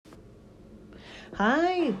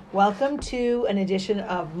Hi, welcome to an edition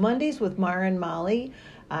of Mondays with Mara and Molly.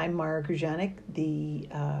 I'm Mara Grujanik, the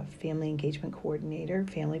Family Engagement Coordinator,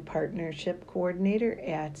 Family Partnership Coordinator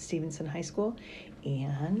at Stevenson High School.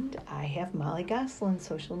 And I have Molly Gosline,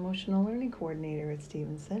 Social Emotional Learning Coordinator at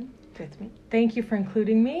Stevenson, with me. Thank you for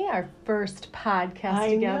including me, our first podcast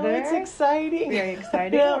together. I know, it's exciting. Very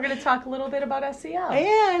exciting. Yeah. We're going to talk a little bit about SEL.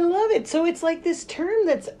 Yeah, I love it. So it's like this term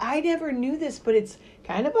I never knew this, but it's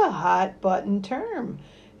kind of a hot button term.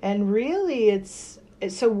 And really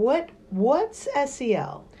what's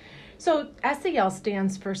SEL? So SEL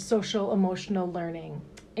stands for Social Emotional Learning.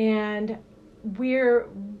 And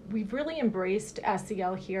we've really embraced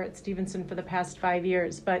SEL here at Stevenson for the past 5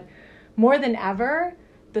 years, but more than ever,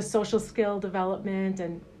 the social skill development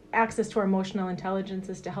and access to our emotional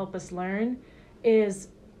intelligences to help us learn is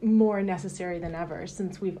more necessary than ever,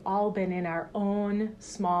 since we've all been in our own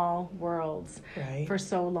small worlds for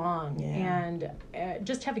so long. Yeah. And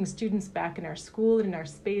just having students back in our school and in our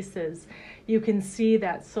spaces, you can see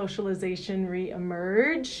that socialization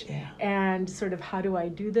re-emerge. Yeah. And sort of, how do I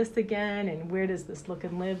do this again, and where does this look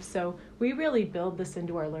and live? So we really build this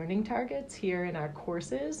into our learning targets here in our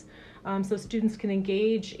courses, so students can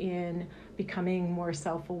engage in becoming more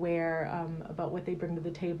self-aware about what they bring to the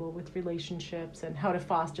table with relationships and how to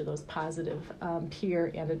foster those positive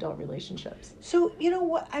peer and adult relationships. So, you know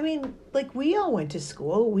what, I mean, like, we all went to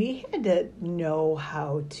school. We had to know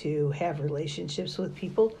how to have relationships with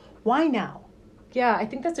people. Why now? Yeah, I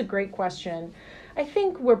think that's a great question. I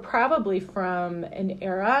think we're probably from an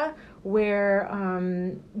era where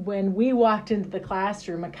when we walked into the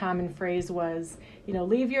classroom, a common phrase was,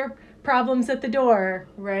 leave your problems at the door,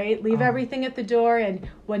 right? Leave everything at the door, and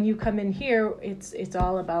when you come in here, it's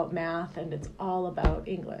all about math and it's all about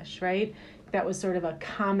English, right? That was sort of a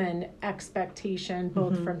common expectation,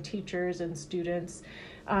 both from teachers and students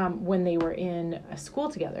when they were in a school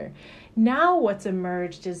together. Now what's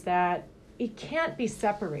emerged is that it can't be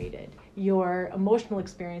separated, your emotional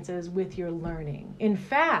experiences with your learning. In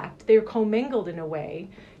fact, they're commingled in a way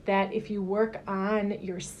that if you work on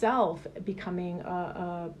yourself becoming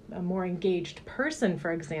a more engaged person,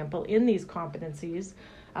 for example, in these competencies,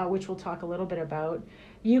 which we'll talk a little bit about,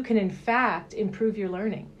 you can in fact improve your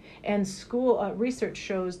learning. And school research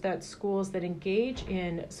shows that schools that engage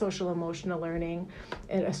in social emotional learning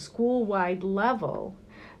at a school-wide level,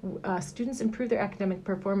 students improve their academic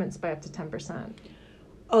performance by up to 10%.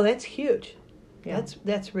 Oh, that's huge. Yeah.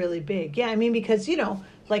 That's really big. Yeah, I mean, because,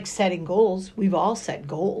 like setting goals, we've all set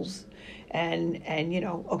goals. And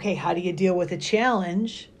okay, how do you deal with a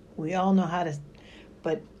challenge? We all know how to,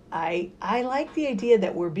 but I like the idea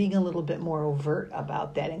that we're being a little bit more overt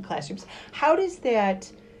about that in classrooms. How does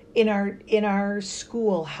that, in our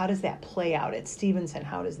school, how does that play out at Stevenson?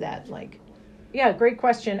 How does that Yeah, great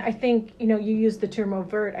question. I think, you use the term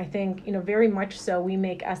overt. I think, very much so we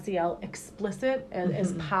make SEL explicit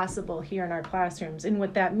as possible here in our classrooms. And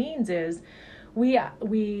what that means is we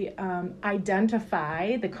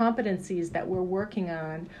identify the competencies that we're working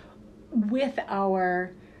on with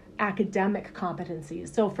our academic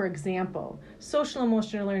competencies. So, for example, social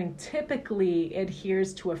emotional learning typically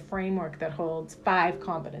adheres to a framework that holds 5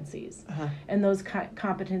 competencies. And those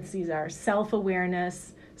competencies are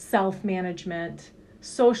self-awareness, self-management,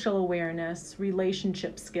 social awareness,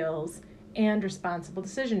 relationship skills, and responsible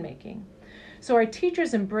decision-making. So our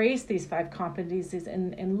teachers embrace these 5 competencies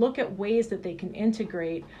and look at ways that they can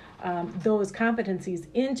integrate those competencies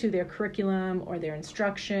into their curriculum or their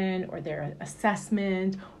instruction or their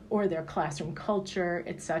assessment or their classroom culture,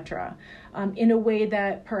 etc., in a way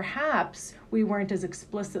that perhaps we weren't as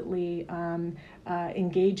explicitly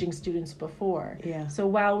engaging students before. Yeah. So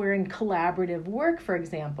while we're in collaborative work, for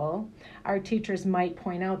example, our teachers might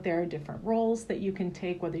point out there are different roles that you can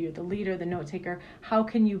take, whether you're the leader, the note taker. How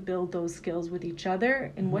can you build those skills with each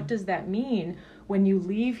other? And what does that mean when you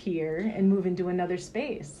leave here and move into another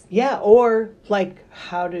space? Yeah, or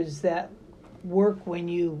how does that work when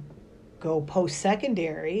you go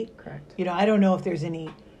post-secondary? Correct. I don't know if there's any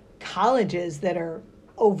colleges that are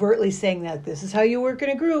overtly saying that this is how you work in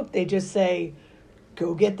a group. They just say,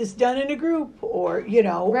 go get this done in a group, or,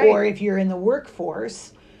 right. Or if you're in the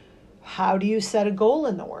workforce, how do you set a goal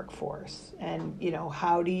in the workforce? And,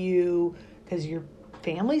 how do you, because your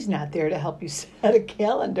family's not there to help you set a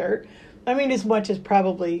calendar. I mean, as much as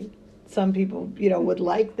probably some people, would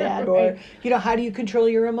like that, right. Or, how do you control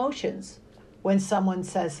your emotions when someone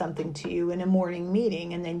says something to you in a morning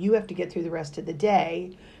meeting, and then you have to get through the rest of the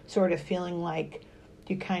day sort of feeling like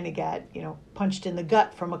you kind of got, punched in the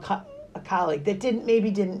gut from a colleague that didn't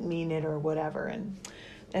mean it or whatever. And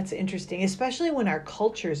that's interesting, especially when our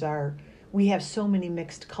cultures are we have so many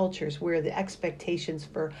mixed cultures where the expectations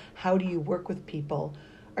for how do you work with people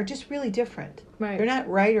are just really different. Right. They're not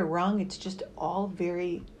right or wrong. It's just all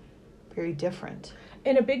very, very different.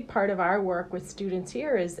 And a big part of our work with students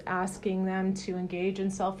here is asking them to engage in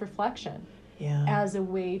self-reflection. Yeah. As a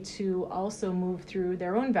way to also move through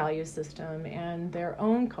their own value system and their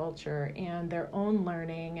own culture and their own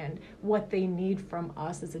learning and what they need from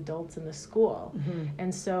us as adults in the school. Mm-hmm.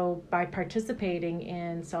 And so by participating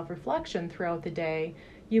in self-reflection throughout the day,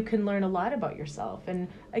 you can learn a lot about yourself. And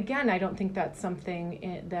again, I don't think that's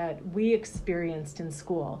something that we experienced in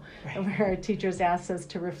school, right. where our teachers asked us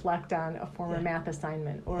to reflect on a former math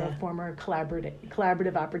assignment or a former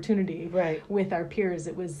collaborative opportunity right. with our peers.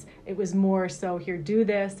 It was more so, here, do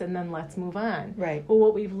this, and then let's move on. Right. Well,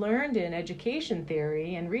 what we've learned in education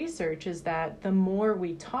theory and research is that the more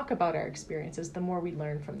we talk about our experiences, the more we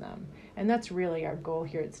learn from them. And that's really our goal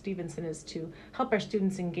here at Stevenson, is to help our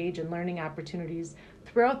students engage in learning opportunities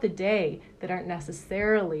throughout the day that aren't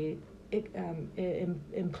necessarily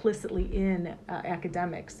implicitly in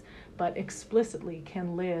academics, but explicitly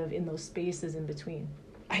can live in those spaces in between.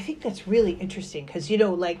 I think that's really interesting because,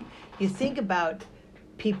 like you think about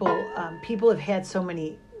people, people have had so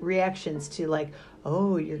many reactions to like,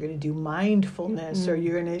 oh, you're going to do mindfulness or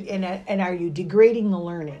you're going to, and are you degrading the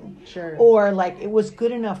learning? Sure. Or like, it was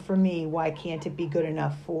good enough for me, why can't it be good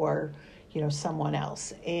enough for, someone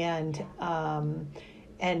else? And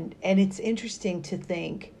it's interesting to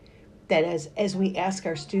think that as we ask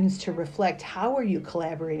our students to reflect, how are you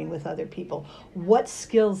collaborating with other people? What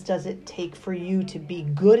skills does it take for you to be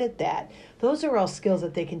good at that? Those are all skills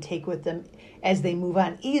that they can take with them as they move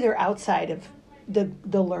on, either outside of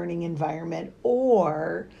the learning environment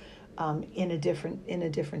or in a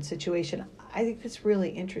different situation. I think that's really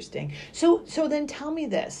interesting. So then tell me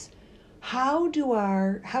this. How do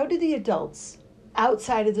the adults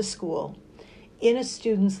outside of the school in a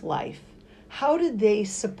student's life, how do they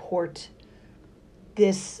support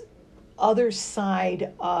this other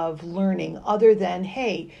side of learning other than,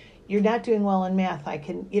 hey, you're not doing well in math, I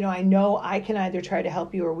know I can either try to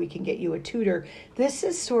help you or we can get you a tutor. This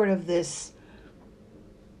is sort of this,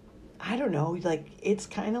 I don't know, like it's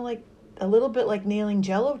kind of like a little bit like nailing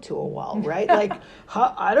Jell-O to a wall, right? Like,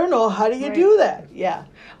 I don't know, how do you do that? Yeah.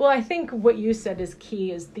 Well, I think what you said is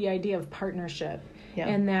key, is the idea of partnership. Yeah.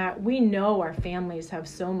 And that we know our families have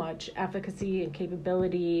so much efficacy and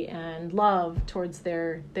capability and love towards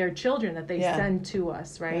their children that they send to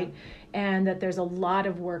us, right? Yeah. And that there's a lot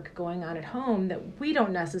of work going on at home that we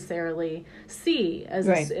don't necessarily see as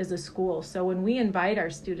a school. So when we invite our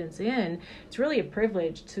students in, it's really a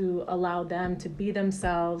privilege to allow them to be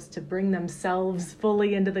themselves, to bring themselves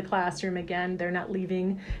fully into the classroom again. They're not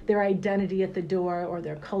leaving their identity at the door or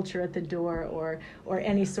their culture at the door or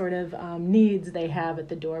any sort of needs they have at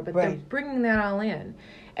the door, but they're bringing that all in.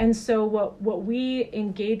 And so what we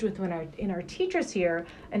engage with in our teachers here,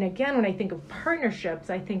 and again, when I think of partnerships,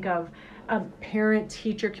 I think of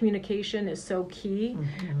parent-teacher communication is so key,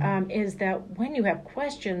 is that when you have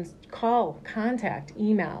questions, call, contact,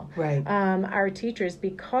 email our teachers,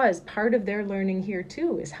 because part of their learning here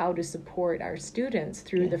too is how to support our students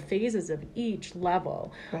through the phases of each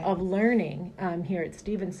level of learning here at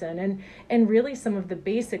Stevenson, and really some of the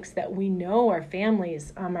basics that we know our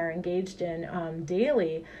families are engaged in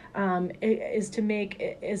daily is to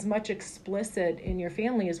make as much explicit in your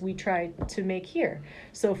family as we try to make here.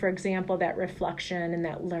 So for example, that reflection and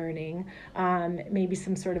that learning, maybe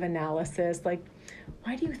some sort of analysis, like,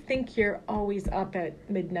 why do you think you're always up at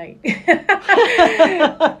midnight?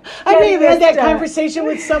 I may have had that conversation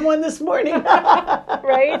with someone this morning.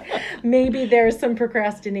 Right? Maybe there's some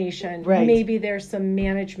procrastination. Right. Maybe there's some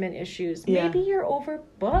management issues. Yeah. Maybe you're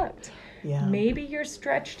overbooked. Yeah. Maybe you're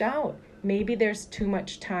stretched out. Maybe there's too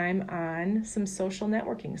much time on some social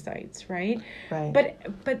networking sites, right? Right.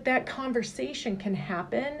 But that conversation can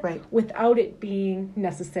happen without it being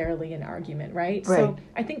necessarily an argument, right? So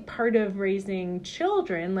I think part of raising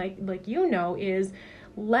children, like is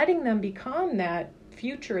letting them become that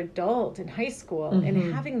future adult in high school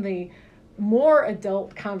and having the more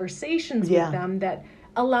adult conversations with them that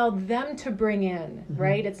allow them to bring in,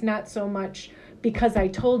 right? It's not so much because I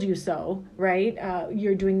told you so, right?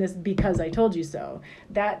 You're doing this because I told you so.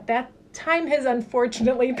 That time has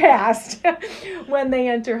unfortunately passed when they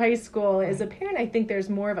enter high school. As a parent, I think there's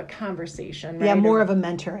more of a conversation, right? Yeah, more of a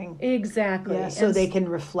mentoring. Exactly. Yeah, so they can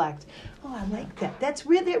reflect. Oh, I like that. That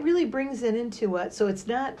really brings it into it. So it's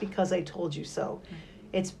not because I told you so.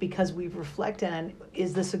 It's because we've reflected on,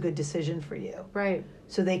 is this a good decision for you? Right.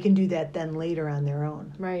 So they can do that then later on their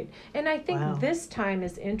own. Right. And I think this time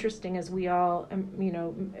is interesting as we all,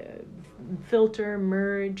 filter,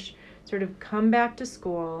 merge sort of come back to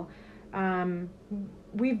school.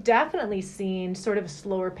 We've definitely seen sort of a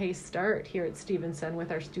slower paced start here at Stevenson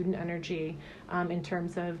with our student energy in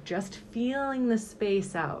terms of just feeling the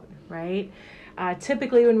space out, right?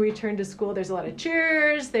 Typically when we return to school, there's a lot of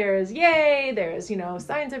cheers, there's yay, there's,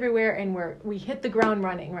 signs everywhere, and we hit the ground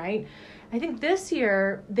running, right? I think this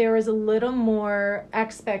year there is a little more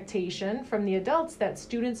expectation from the adults that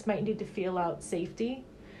students might need to feel out safety.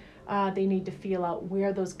 They need to feel out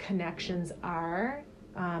where those connections are.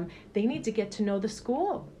 They need to get to know the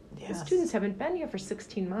school. Yes. The students haven't been here for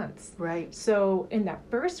 16 months. Right. So in that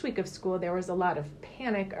first week of school, there was a lot of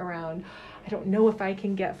panic around, I don't know if I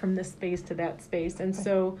can get from this space to that space. And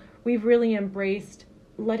so we've really embraced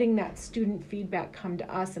letting that student feedback come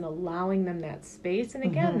to us and allowing them that space. And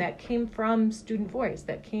again, that came from student voice.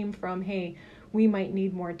 That came from, hey, we might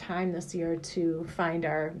need more time this year to find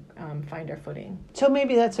our footing. So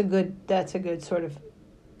maybe that's a good sort of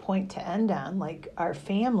point to end on. Like our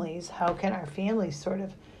families, how can our families sort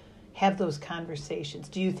of have those conversations?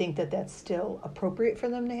 Do you think that that's still appropriate for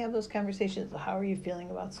them to have those conversations? How are you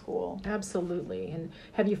feeling about school? Absolutely. And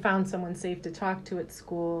have you found someone safe to talk to at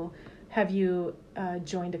school? Have you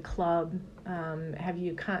joined a club? Have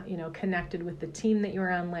you connected with the team that you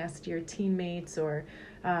were on last year, teammates, or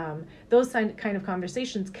those kind of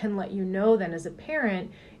conversations can let you know then as a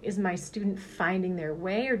parent, is my student finding their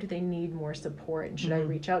way, or do they need more support? And should I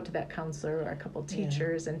reach out to that counselor or a couple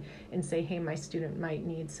teachers and say, hey, my student might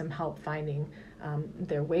need some help finding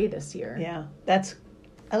their way this year? Yeah,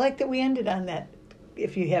 I like that we ended on that.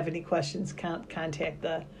 If you have any questions, contact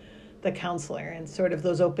the counselor, and sort of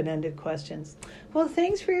those open-ended questions. Well,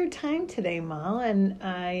 thanks for your time today, Mal, and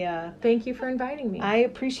I thank you for inviting me. I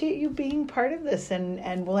appreciate you being part of this,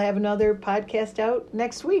 and we'll have another podcast out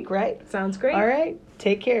next week, right? Sounds great. All right,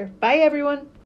 take care. Bye, everyone.